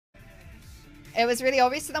It was really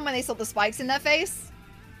obvious to them when they saw the spikes in their face.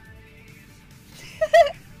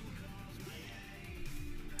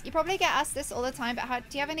 You probably get asked this all the time, but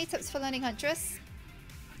do you have any tips for learning Huntress?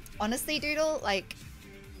 Honestly, Doodle, like,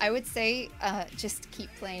 I would say just keep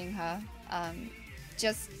playing her.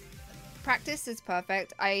 Just practice is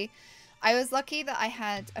perfect. I was lucky that I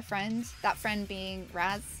had a friend, that friend being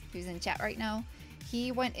Raz, who's in chat right now.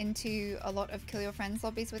 He went into a lot of Kill Your Friends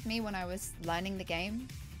lobbies with me when I was learning the game.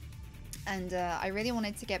 And I really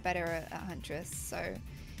wanted to get better at Huntress, so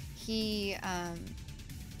he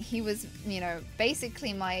was, you know,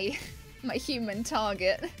 basically my human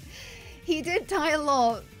target. He did die a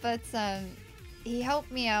lot, but he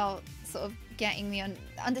helped me out, sort of getting me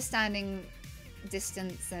understanding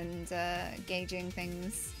distance and gauging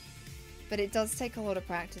things. But it does take a lot of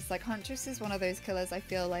practice. Like, Huntress is one of those killers I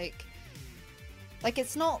feel like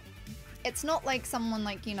it's not like someone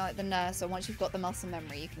like, you know, like the nurse, or once you've got the muscle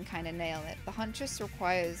memory you can kind of nail it. The Huntress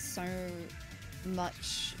requires so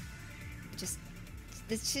much,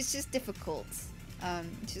 she's just difficult.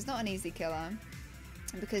 She's not an easy killer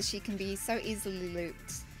because she can be so easily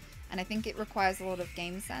looped, and I think it requires a lot of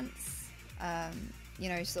game sense. You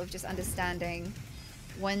know, sort of just understanding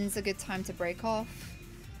when's a good time to break off,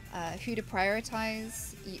 who to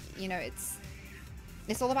prioritize. You know,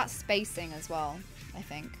 it's all about spacing as well, I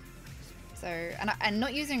think. So, and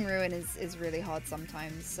not using Ruin is really hard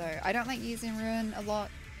sometimes. So I don't like using Ruin a lot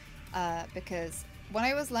because when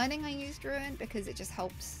I was learning, I used Ruin because it just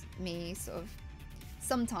helps me sort of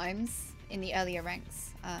sometimes in the earlier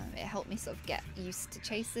ranks. It helped me sort of get used to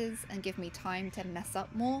chases and give me time to mess up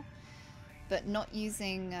more. But not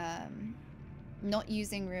using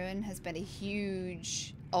Ruin has been a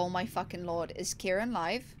huge. Oh my fucking lord! Is Kieran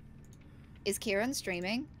live? Is Kieran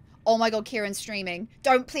streaming? Oh my god, Kieran's streaming.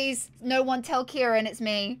 Don't, please, no one tell Kieran it's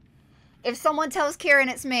me. If someone tells Kieran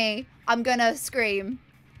it's me, I'm gonna scream.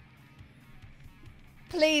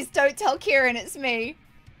 Please don't tell Kieran it's me.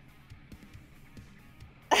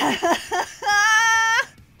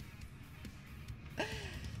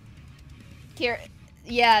 Kieran,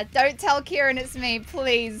 yeah, don't tell Kieran it's me,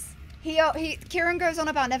 please. Kieran goes on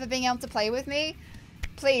about never being able to play with me.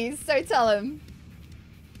 Please, don't tell him.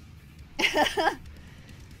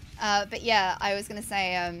 But yeah, I was gonna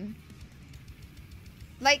say,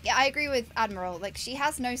 like, I agree with Admiral. Like, she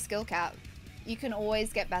has no skill cap. You can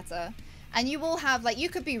always get better. And you will have, like, you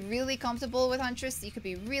could be really comfortable with Huntress, you could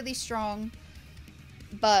be really strong,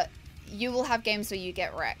 but you will have games where you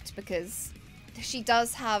get wrecked because she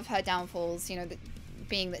does have her downfalls, you know,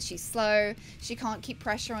 being that she's slow, she can't keep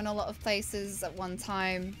pressure on a lot of places at one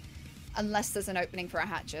time, unless there's an opening for a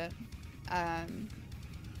hatchet.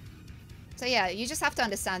 So yeah, you just have to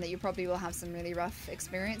understand that you probably will have some really rough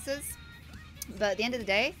experiences. But at the end of the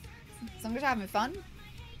day, as long as you're having fun,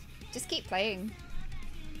 just keep playing.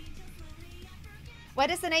 Where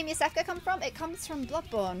does the name iosefka come from? It comes from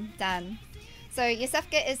Bloodborne, Dan. So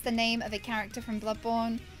iosefka is the name of a character from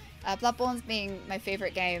Bloodborne. Bloodborne's being my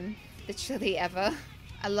favorite game, literally ever.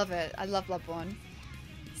 I love it. I love Bloodborne.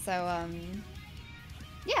 So,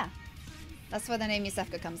 yeah. That's where the name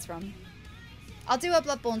iosefka comes from. I'll do a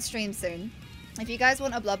Bloodborne stream soon. If you guys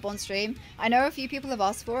want a Bloodborne stream, I know a few people have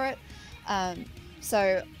asked for it.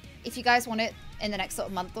 So if you guys want it in the next sort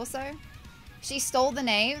of month or so. She stole the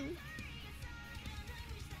name.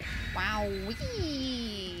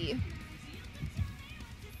 Wowee.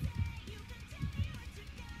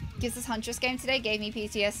 Gives this Huntress game today, gave me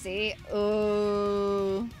PTSD.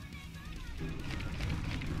 Oh.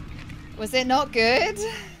 Was it not good?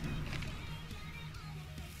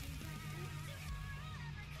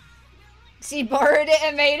 She borrowed it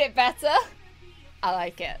and made it better. I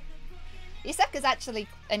like it. iosefka's actually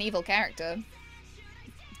an evil character.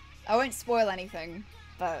 I won't spoil anything,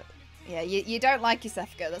 but yeah, you don't like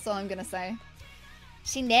iosefka, that's all I'm gonna say.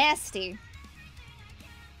 She nasty.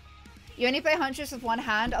 You only play Huntress with one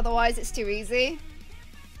hand, otherwise it's too easy.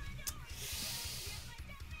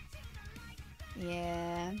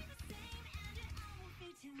 Yeah.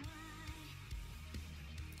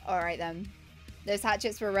 Alright then. Those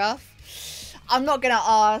hatchets were rough. I'm not gonna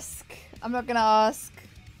ask. I'm not gonna ask.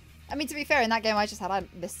 I mean, to be fair, in that game I just had, I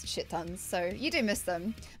missed shit tons, so you do miss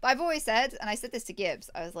them. But I've always said, and I said this to Gibbs,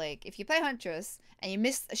 I was like, if you play Huntress and you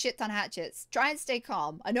miss a shit ton of hatchets, try and stay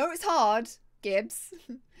calm. I know it's hard, Gibbs.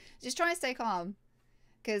 Just try and stay calm.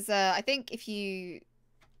 Because I think if you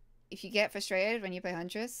get frustrated when you play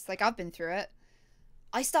Huntress, like I've been through it,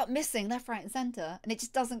 I start missing left, right, and center, and it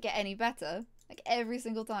just doesn't get any better. Like every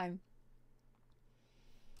single time.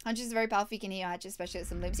 Huntress is very powerful. You can heal hatches, especially at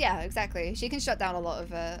some loops. Yeah, exactly. She can shut down a lot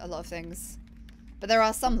of things. But there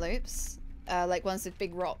are some loops like ones with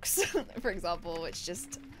big rocks, for example, which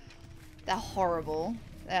just, they're horrible.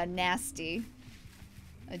 They're nasty.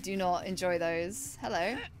 I do not enjoy those.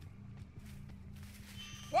 Hello.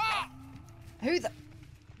 Who the...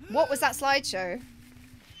 What was that slideshow?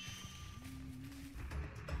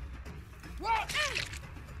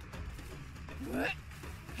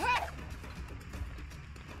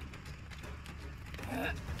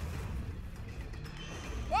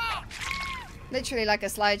 Literally like a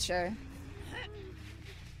slideshow.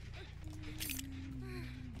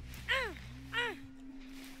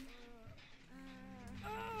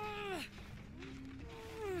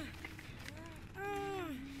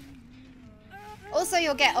 Also,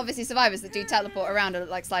 you'll get obviously survivors that do teleport around and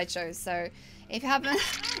look like slideshows. So if you happen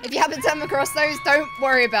to come across those, don't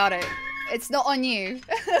worry about it. It's not on you.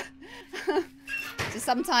 Just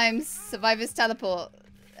sometimes survivors teleport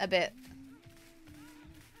a bit.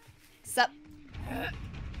 Sup?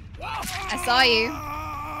 I saw you.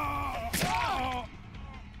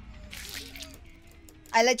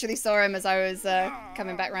 I literally saw him as I was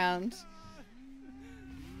coming back round.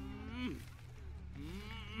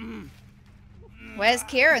 Where's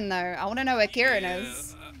Kieran though? I want to know where Kieran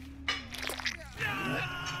is.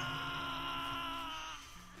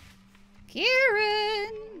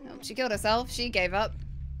 Kieran! Oh, she killed herself. She gave up.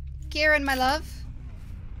 Kieran, my love.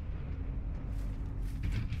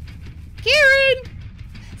 Kieran!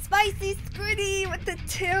 Spicy Squiddy with the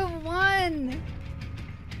tier 1.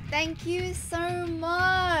 Thank you so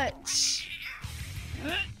much.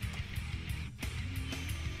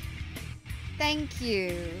 Thank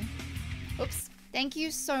you. Oops. Thank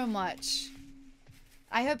you so much.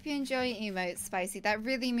 I hope you enjoy your emotes, Spicy. That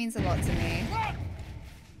really means a lot to me.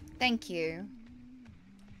 Thank you.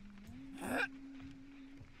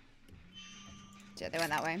 Yeah, they went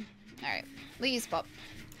that way. Alright. Please pop.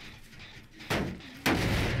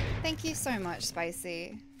 Thank you so much,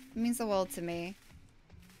 Spicy. It means the world to me.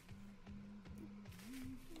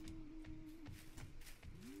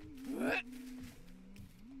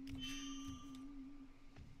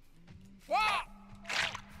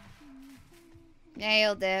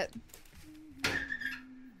 Nailed it.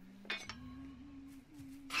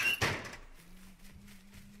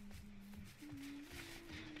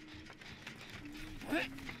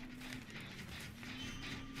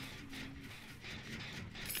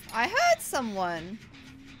 I heard someone.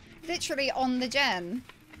 Literally on the gen.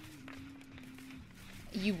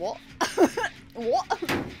 You what? What?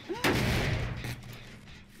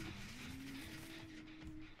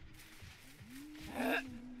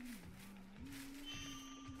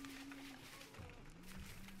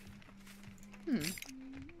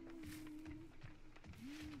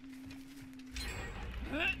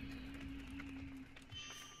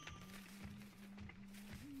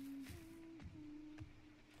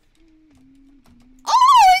 Oh,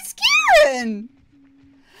 it's Kieran!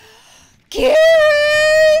 Kieran!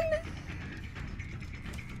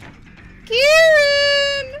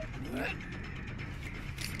 Kieran!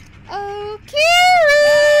 Oh,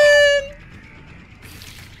 Kieran!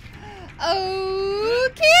 Oh,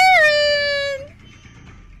 Kieran!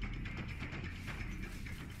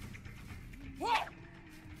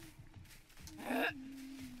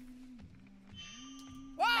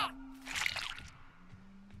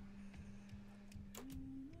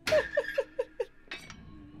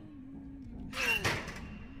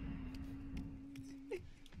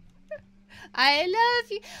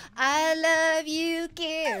 I love you,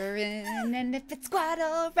 Kieran. And if it's quite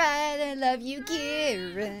alright, I love you,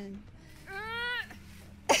 Kieran.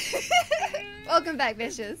 Welcome back,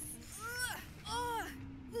 Vicious.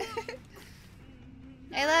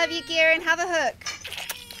 I love you, Kieran. Have a hook.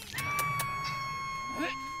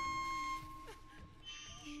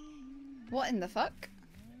 What in the fuck?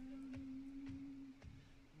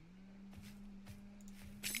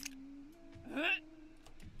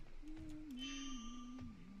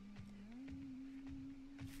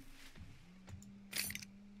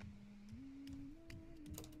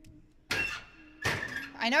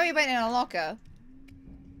 I know he went in a locker.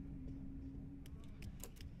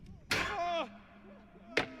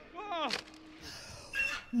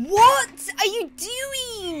 What are you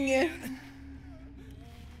doing?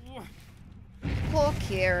 Poor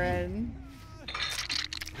Kieran.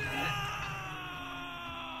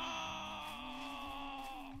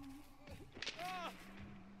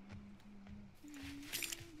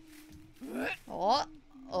 What?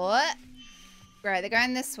 What? Right, they're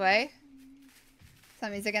going this way. So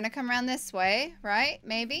that means they're gonna come around this way, right?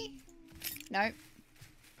 Maybe? Nope.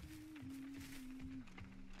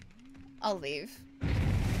 I'll leave.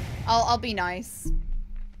 I'll be nice.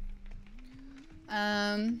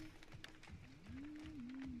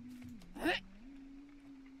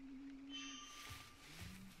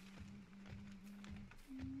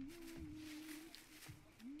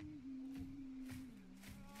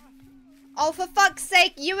 Oh, for fuck's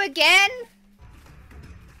sake, you again?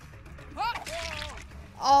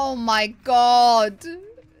 Oh my god.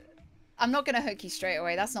 I'm not gonna hook you straight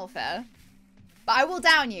away, that's not fair. But I will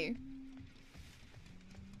down you.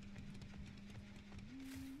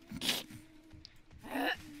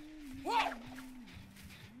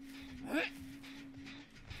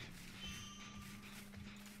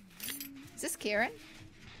 Is this Kieran?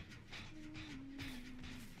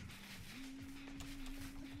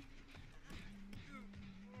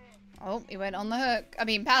 Oh, he went on the hook. I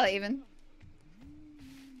mean, pallet even.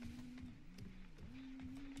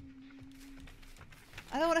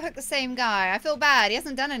 I don't want to hook the same guy. I feel bad. He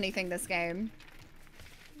hasn't done anything this game.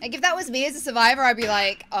 Like, if that was me as a survivor, I'd be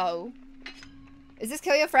like, oh. Is this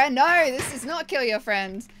kill your friend? No, this is not kill your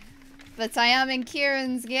friend. But I am in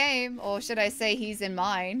Kieran's game. Or should I say he's in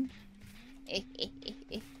mine.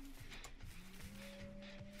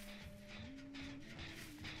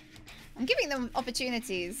 I'm giving them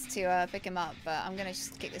opportunities to pick him up, but I'm gonna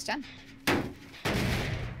just kick this gen.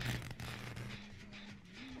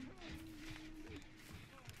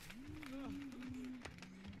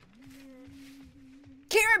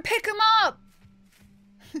 Kieran, pick him up!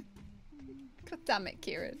 God damn it,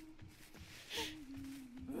 Kieran.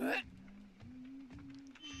 Is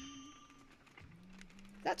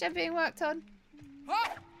that gen being worked on?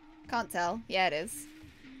 Can't tell. Yeah, it is.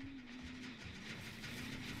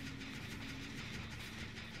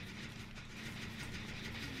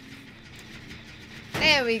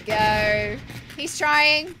 There we go. He's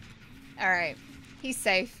trying. Alright. He's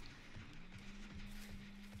safe.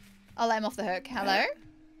 I'll let him off the hook. Hello?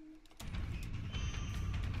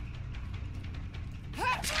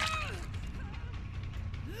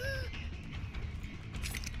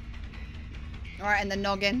 Alright, and the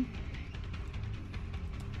noggin.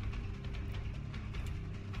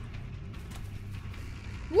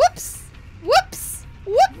 Whoops! Whoops!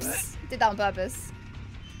 Whoops! Did that on purpose.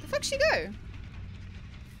 The fuck'd she go?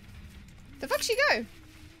 The fuck she go?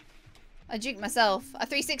 I juked myself. I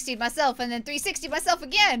 360'd myself and then 360'd myself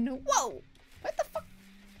again. Whoa! What the fuck?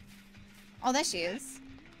 Oh, there she is.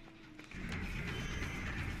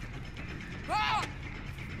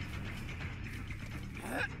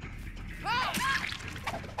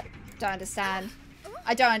 Don't understand.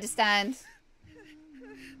 I don't understand.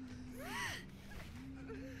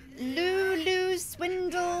 Lulu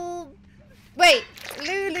Swindle... Wait.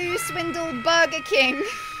 Lulu Swindle Burger King.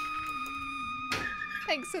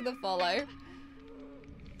 Thanks for the follow.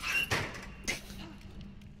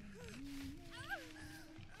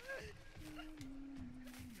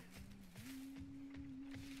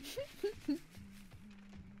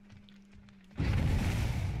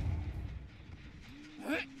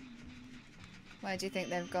 Where do you think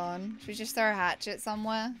they've gone? Should we just throw a hatchet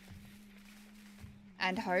somewhere?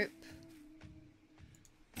 And hope?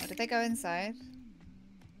 Or did they go inside?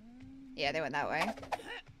 Yeah, they went that way.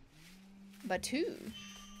 But who?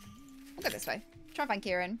 We'll go this way. Try and find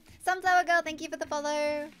Kieran. Sunflower Girl, thank you for the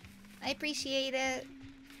follow. I appreciate it.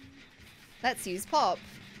 Let's use Pop.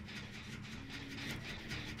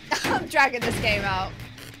 I'm dragging this game out.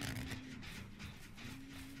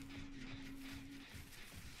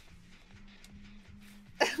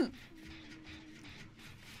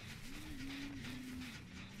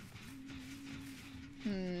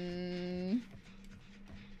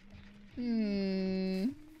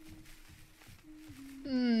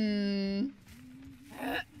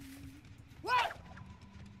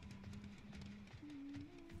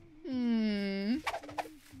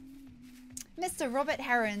 Mr. Robert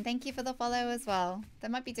Heron, thank you for the follow as well. They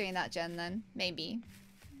might be doing that gen then. Maybe.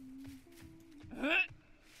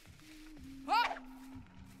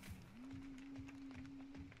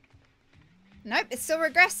 Nope, it's still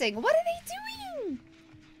regressing. What are they doing?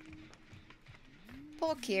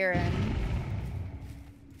 Poor Kieran.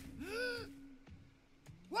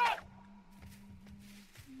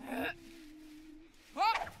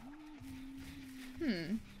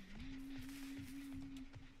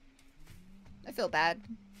 I feel bad.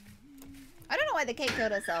 I don't know why the cake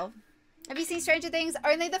killed herself. Have you seen Stranger Things?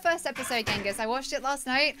 Only the first episode, Genghis. I watched it last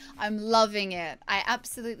night. I'm loving it. I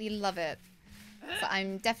absolutely love it. So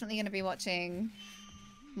I'm definitely going to be watching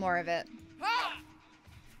more of it.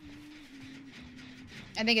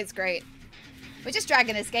 I think it's great. We're just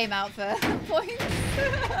dragging this game out for points.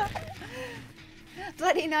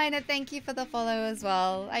 Bloody Niner, thank you for the follow as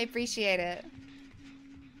well. I appreciate it.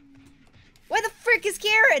 Where the frick is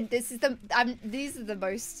Kieran? This is the these are the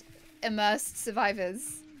most immersed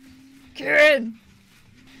survivors. Kieran!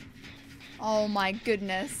 Oh my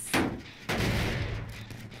goodness.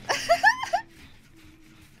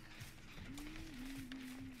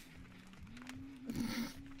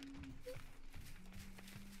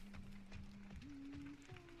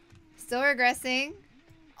 Still regressing.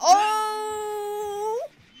 Oh!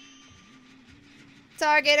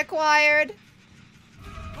 Target acquired.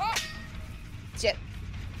 Shit.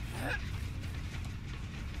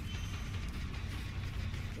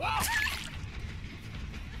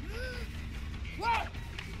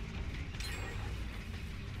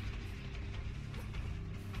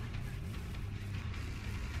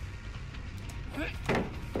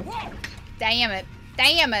 Damn it.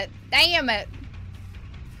 Damn it. Damn it.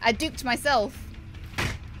 I duped myself.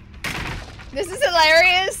 This is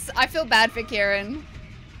hilarious. I feel bad for Kieran.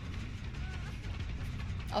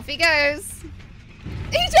 Off he goes.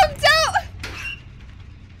 He jumped out!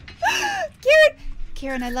 Kieran!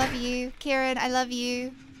 Kieran, I love you. Kieran, I love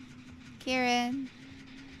you. Kieran.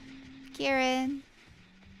 Kieran.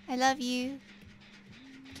 I love you.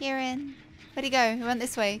 Kieran. Where'd he go? He went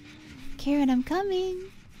this way. Kieran, I'm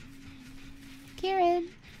coming. Kieran.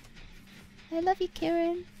 I love you,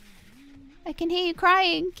 Kieran. I can hear you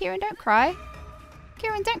crying. Kieran, don't cry.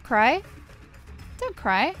 Kieran, don't cry. Don't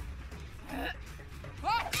cry.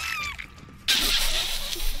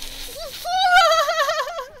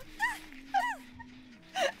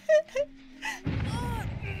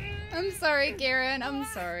 I'm sorry, Kieran. I'm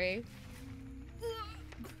sorry.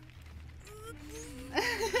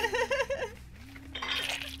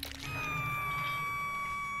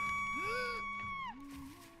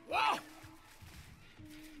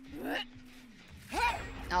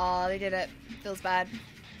 Oh, they did it. Feels bad.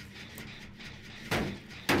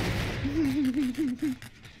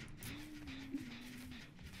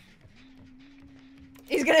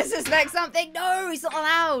 He's gonna suspect something. No, he's not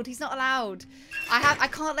allowed. He's not allowed. I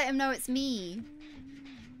can't let him know it's me.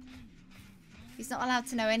 He's not allowed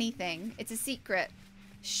to know anything. It's a secret.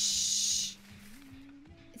 Shh.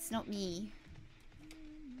 It's not me.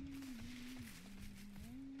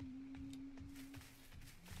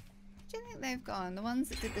 Do you think they've gone? The ones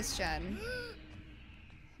that did this gen.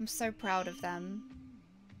 I'm so proud of them.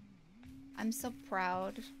 I'm so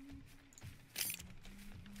proud.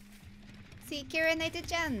 See, Kieran, they did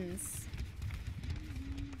gens.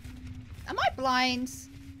 Am I blind?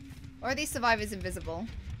 Or are these survivors invisible?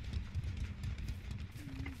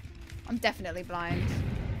 I'm definitely blind.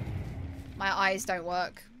 My eyes don't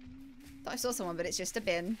work. Thought I saw someone, but it's just a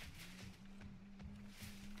bin.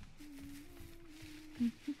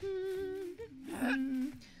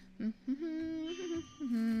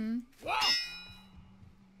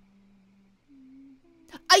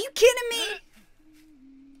 Are you kidding me?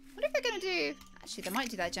 What if they're gonna do? Actually, they might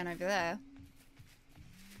do that gen over there.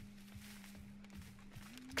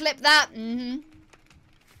 Clip that.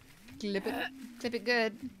 Clip it. Clip it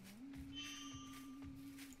good.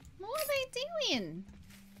 What are they doing?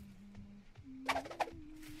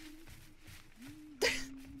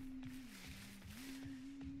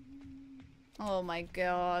 Oh my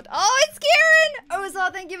god. Oh, it's Kieran!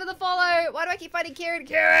 Ozar, thank you for the follow. Why do I keep fighting Kieran?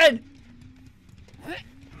 Kieran!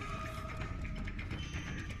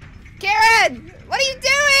 Kieran! What are you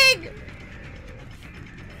doing?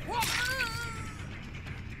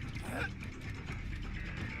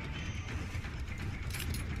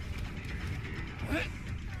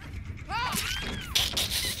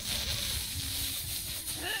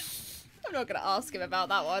 I'm not gonna ask him about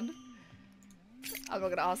that one. I'm not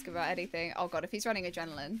gonna ask him about anything. Oh god, if he's running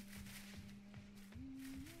adrenaline.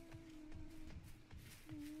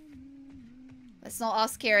 Let's not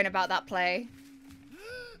ask Kieran about that play.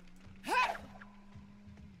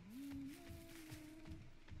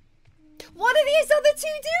 What are these other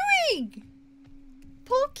two doing?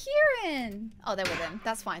 Poor Kieran. Oh, they're with him.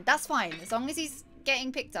 That's fine. That's fine. As long as he's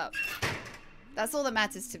getting picked up. That's all that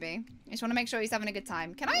matters to me. I just want to make sure he's having a good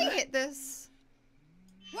time. Can I hit this?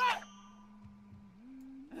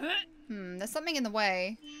 There's something in the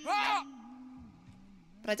way.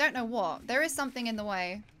 But I don't know what. There is something in the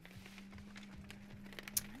way.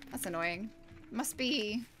 That's annoying. Must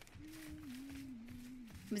be...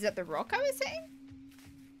 Was that the rock I was hitting?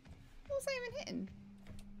 What was I even hitting?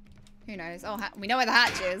 Who knows? Oh, we know where the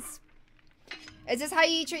hatch is. Is this how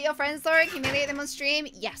you treat your friends, Thorin? Humiliate them on stream?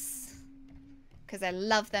 Yes. Because I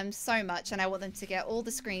love them so much and I want them to get all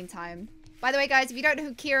the screen time. By the way, guys, if you don't know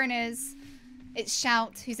who Kieran is, it's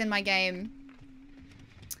Shout who's in my game.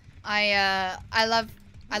 I love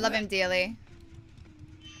him dearly.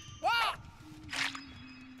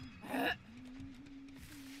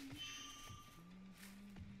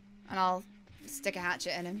 And I'll stick a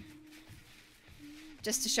hatchet in him.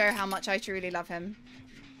 Just to show how much I truly love him.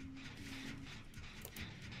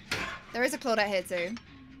 There is a Claudette here too.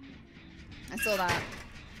 I saw that.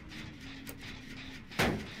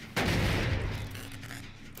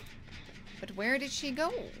 But where did she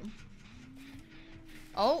go?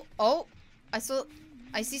 Oh, oh. I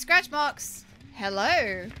see scratch marks.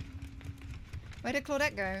 Hello. Where did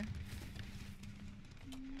Claudette go?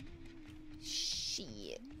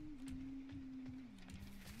 Shit.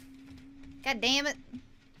 God damn it.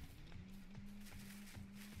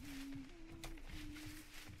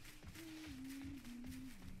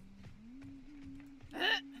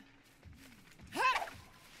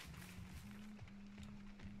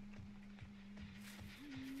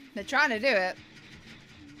 They're trying to do it.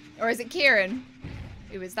 Or is it Kieran?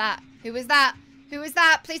 Who was that? Who was that? Who was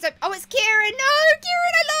that? Please don't. Oh, it's Kieran. No,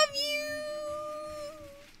 Kieran, I love you.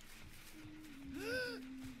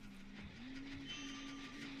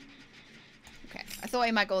 Okay, I thought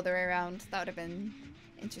he might go the way around. That would have been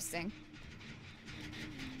interesting.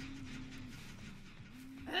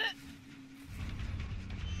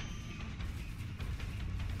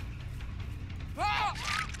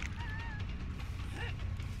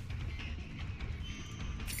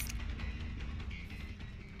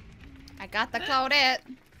 I got the Claudette.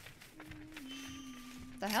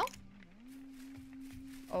 The hell?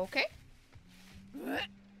 Okay.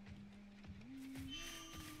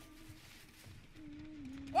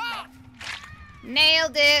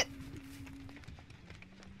 Nailed it.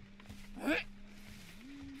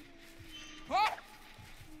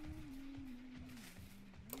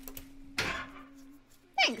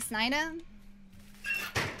 Thanks, Nina.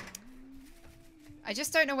 I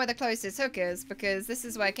just don't know where the closest hook is because this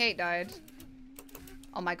is where Kate died.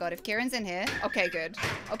 Oh my god, if Kieran's in here. Okay, good.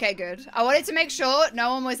 Okay, good. I wanted to make sure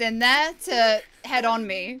no one was in there to head on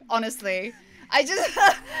me, honestly. I just...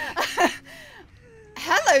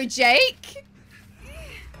 Hello, Jake.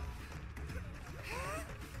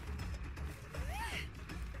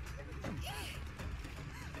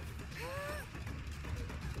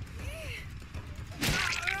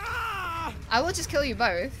 I will just kill you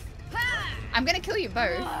both. I'm gonna kill you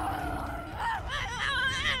both.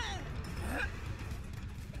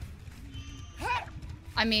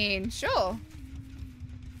 I mean, sure.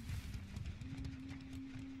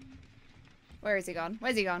 Where is he gone?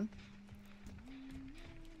 Where's he gone?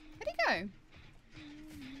 Where'd he go?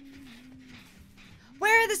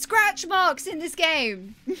 Where are the scratch marks in this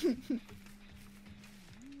game?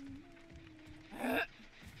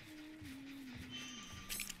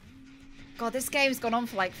 God, this game's gone on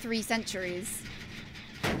for like 3 centuries.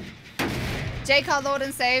 Jake, our Lord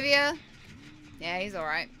and Savior. Yeah, he's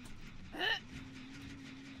alright.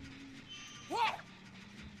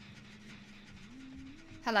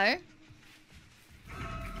 Hello?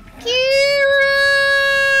 Kieran!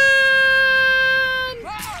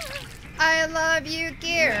 I love you,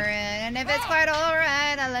 Kieran. And if it's quite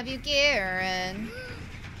alright, I love you, Kieran.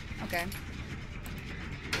 Okay.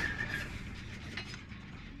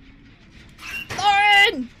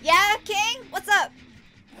 Lauren! Yeah, King? What's up?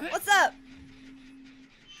 What's up?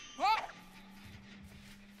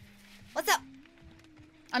 What's up?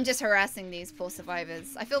 I'm just harassing these poor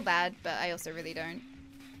survivors. I feel bad, but I also really don't.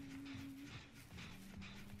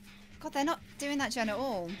 God, they're not doing that gen at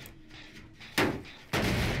all.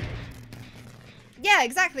 Yeah,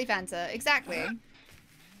 exactly, Fanta. Exactly.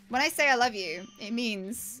 When I say I love you, it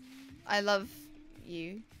means I love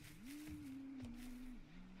you.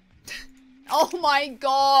 Oh my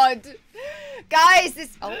god! Guys,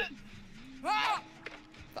 this... Oh.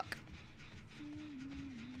 Fuck.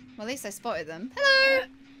 Well, at least I spotted them. Hello!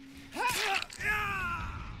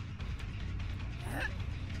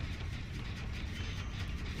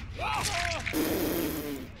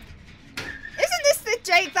 Isn't this the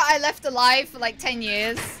Jake that I left alive for like 10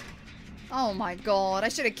 years? Oh my god, I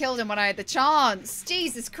should have killed him when I had the chance.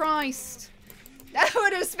 Jesus Christ. That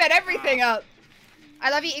would have sped everything up. I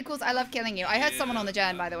love you equals I love killing you. I heard someone on the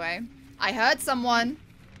gen, by the way. I heard someone.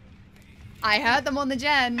 I heard them on the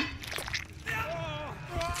gen.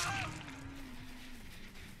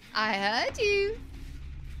 I heard you.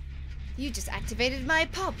 You just activated my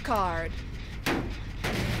pop card.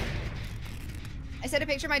 I sent a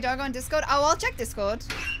picture of my dog on Discord. Oh, I'll check Discord.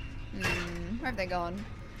 Where have they gone?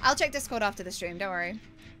 I'll check Discord after the stream, don't worry.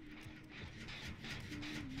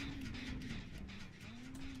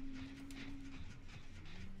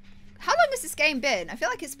 How long has this game been? I feel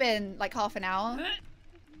like it's been like half an hour.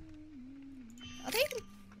 Are they even...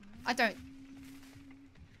 I don't...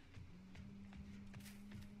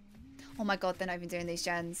 Oh my god, they're not even doing these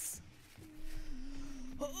gens.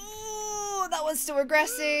 Oh, that one's still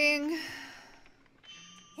regressing.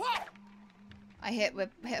 I hit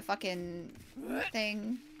a fucking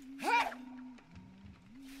thing.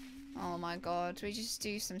 Oh my god, we just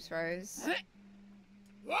do some throws.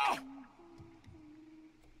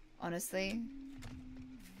 Honestly.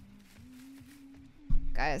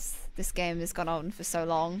 Guys, this game has gone on for so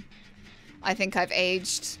long. I think I've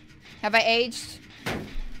aged. Have I aged?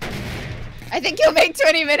 I think you'll make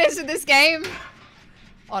 20 minutes of this game.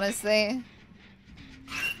 Honestly.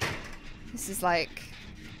 This is like...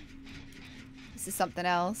 This is something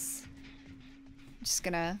else. I'm just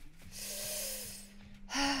gonna...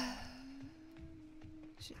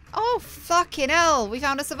 Oh, fucking hell. We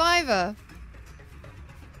found a survivor.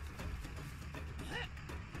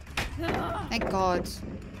 Thank God.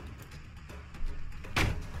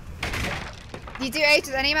 You do age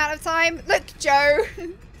with any amount of time? Look, Joe.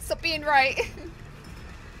 Stop being right.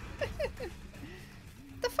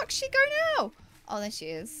 The fuck's she go now? Oh, there she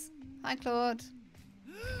is. Hi, Claude.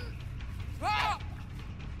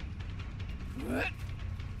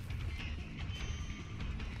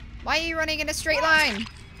 Why are you running in a straight line?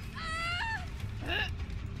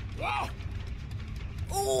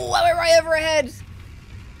 Ooh, I went right over her head.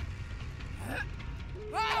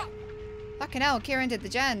 Fucking hell, Kieran did the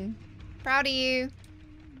gen. Proud of you.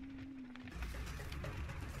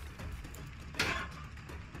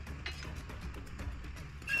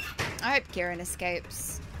 I hope Kieran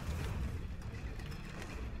escapes.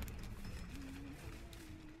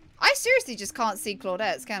 I seriously just can't see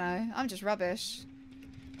Claudette's, can I? I'm just rubbish.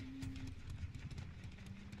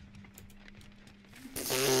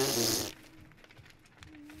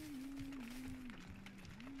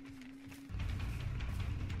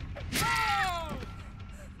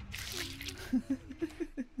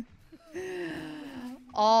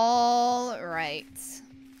 All right.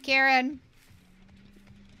 Kieran,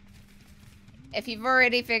 if you've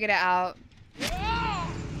already figured it out.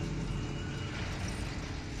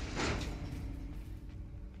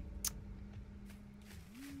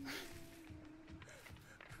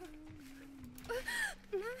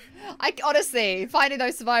 Honestly, finding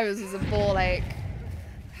those survivors is a ball ache.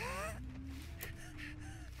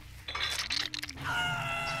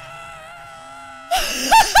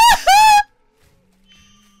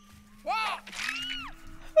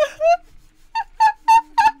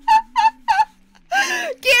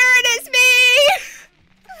 Kieran, it's me!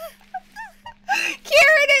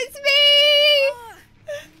 Kieran, it's me!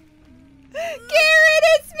 Kieran,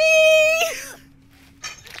 it's me!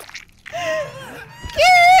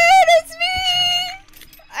 Kieran, it's me!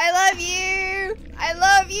 I love you! I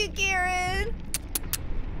love you, Kieran!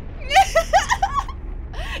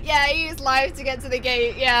 Yeah, I used live to get to the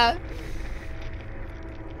gate, yeah.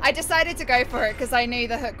 I decided to go for it because I knew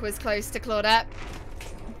the hook was close to Claudette.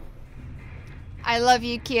 I love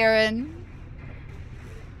you, Kieran.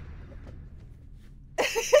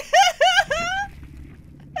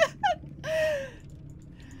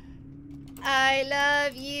 I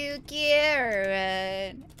love you,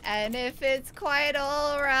 Kieran. And if it's quite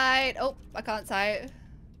alright. Oh, I can't type.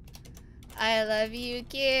 I love you,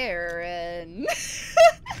 Kieran.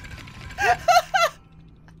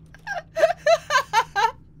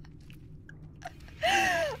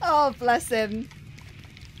 Oh, bless him.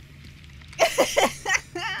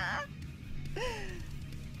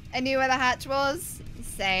 I knew where the hatch was.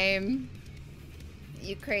 Same.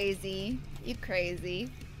 You crazy. You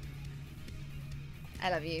crazy. I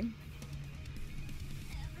love you.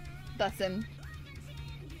 Bless him.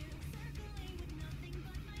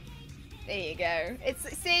 There you go.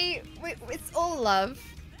 See, it's all love.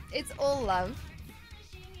 It's all love.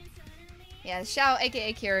 Yeah, Shao,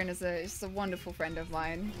 aka Kieran, is a wonderful friend of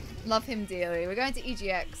mine. Love him dearly. We're going to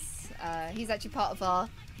EGX. He's actually part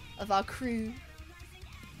of our crew.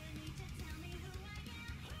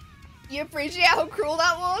 You appreciate how cruel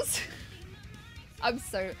that was?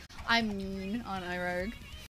 I'm mean, aren't I, Rogue?